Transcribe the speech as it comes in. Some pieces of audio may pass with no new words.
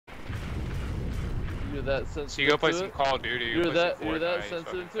You're that sensitive. So you go play some Call of Duty. You're that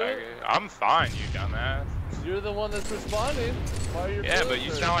sensitive to it? I'm fine, you dumbass. You're the one that's responding. Why are you? Yeah, but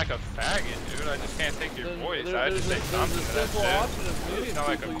you sound like a faggot, dude. I just can't take your voice. I had to say something to that shit. You sound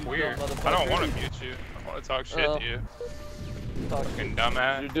like a queer. I don't want to mute you. I want to talk shit to you. Fucking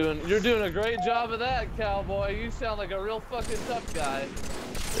dumbass. You're doing a great job of that, cowboy. You sound like a real fucking tough guy.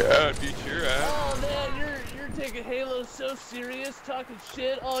 Yeah, I'd beat your ass. Oh man, you're taking Halo so serious, talking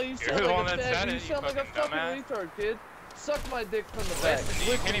shit. Oh, you sound like a faggot. You sound like a fucking retard, kid. Suck my dick from the back.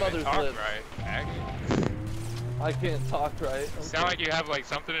 You can't even talk right, faggot. I can't talk right. You sound like you have like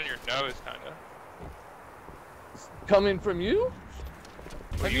something in your nose, kinda. Coming from you?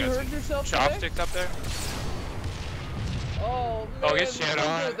 Well, have you heard yourself chopsticks today? Up there? Oh man, get shit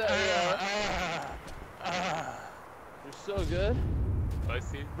on. You're so good.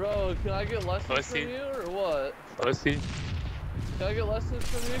 Pussy. Bro, can I get lessons from you or what? Pussy. Can I get lessons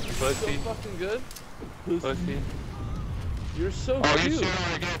from you? You're so fucking good. Pussy. You're so cute. You shit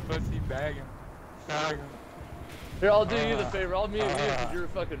on again, pussy bagging. Here, I'll do you the favor. I'll mute you because you're a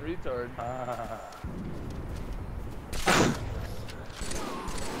fucking retard.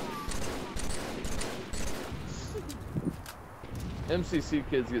 MCC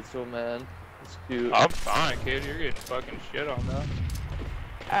kids get so mad. It's cute. I'm fine, kid. You're getting fucking shit on though.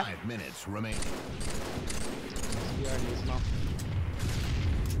 5 minutes remaining.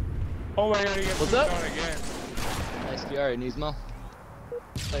 Oh my god, you get What's up? On again. Nice DR, Nismo.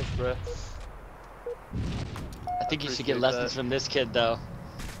 Thanks, Brett. I think you should get lessons from this kid, though.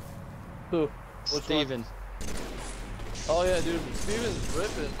 Who? Steven. Oh yeah, dude. Steven's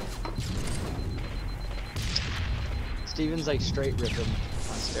ripping. Steven's like straight ripping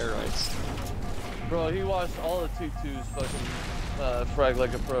on steroids. Bro, he watched all the 2-2s fucking frag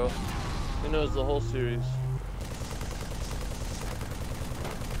like a pro. He knows the whole series.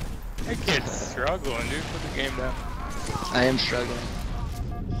 That kid's struggling, dude. Put the game down. I am struggling.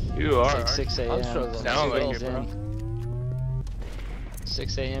 You are. It's like 6 a.m. I'm struggling. Sound like it, bro.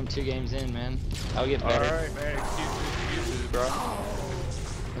 6 a.m. 2 games in, man. I'll get better. Alright, man. Excuses, bro.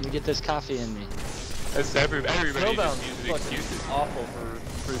 Let me get this coffee in me. That's everybody Snowbound's just uses fucking excuses. awful for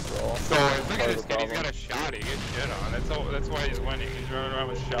free for all. So look at this kid. He's got a shoddy. Get shit on. That's why he's winning. He's running around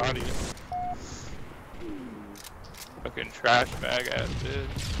with shoddy. Fucking trash bag ass bitch.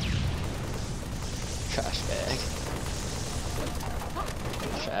 Trash bag.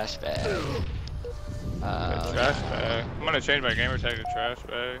 Trash bag. Trash bag. I'm gonna change my gamer tag to trash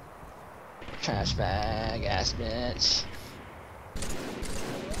bag. Trash bag, ass bitch.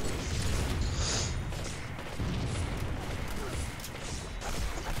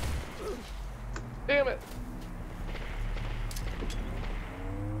 Damn it!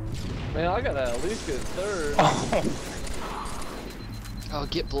 Man, I gotta at least get third. Oh,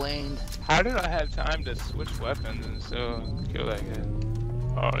 get blamed. How did I have time to switch weapons and still kill that guy?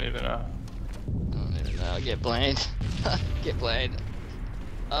 I don't even know. I don't even know. Get blamed. Get blamed.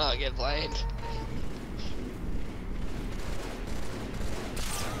 Oh, get blamed.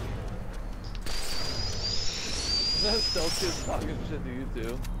 That stealth kid's talking shit to you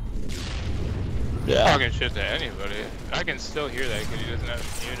too. Yeah. Talking shit to anybody. I can still hear that kid. He doesn't have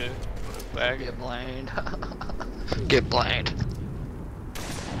it muted. Flag. Get blamed. Get blamed.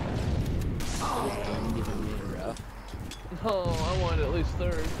 Oh, I wanted at least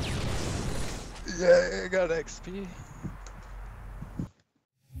third. Yeah, I got XP.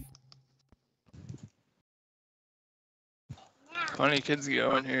 Funny kids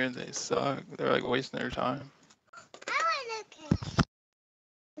go in here and they suck. They're like wasting their time.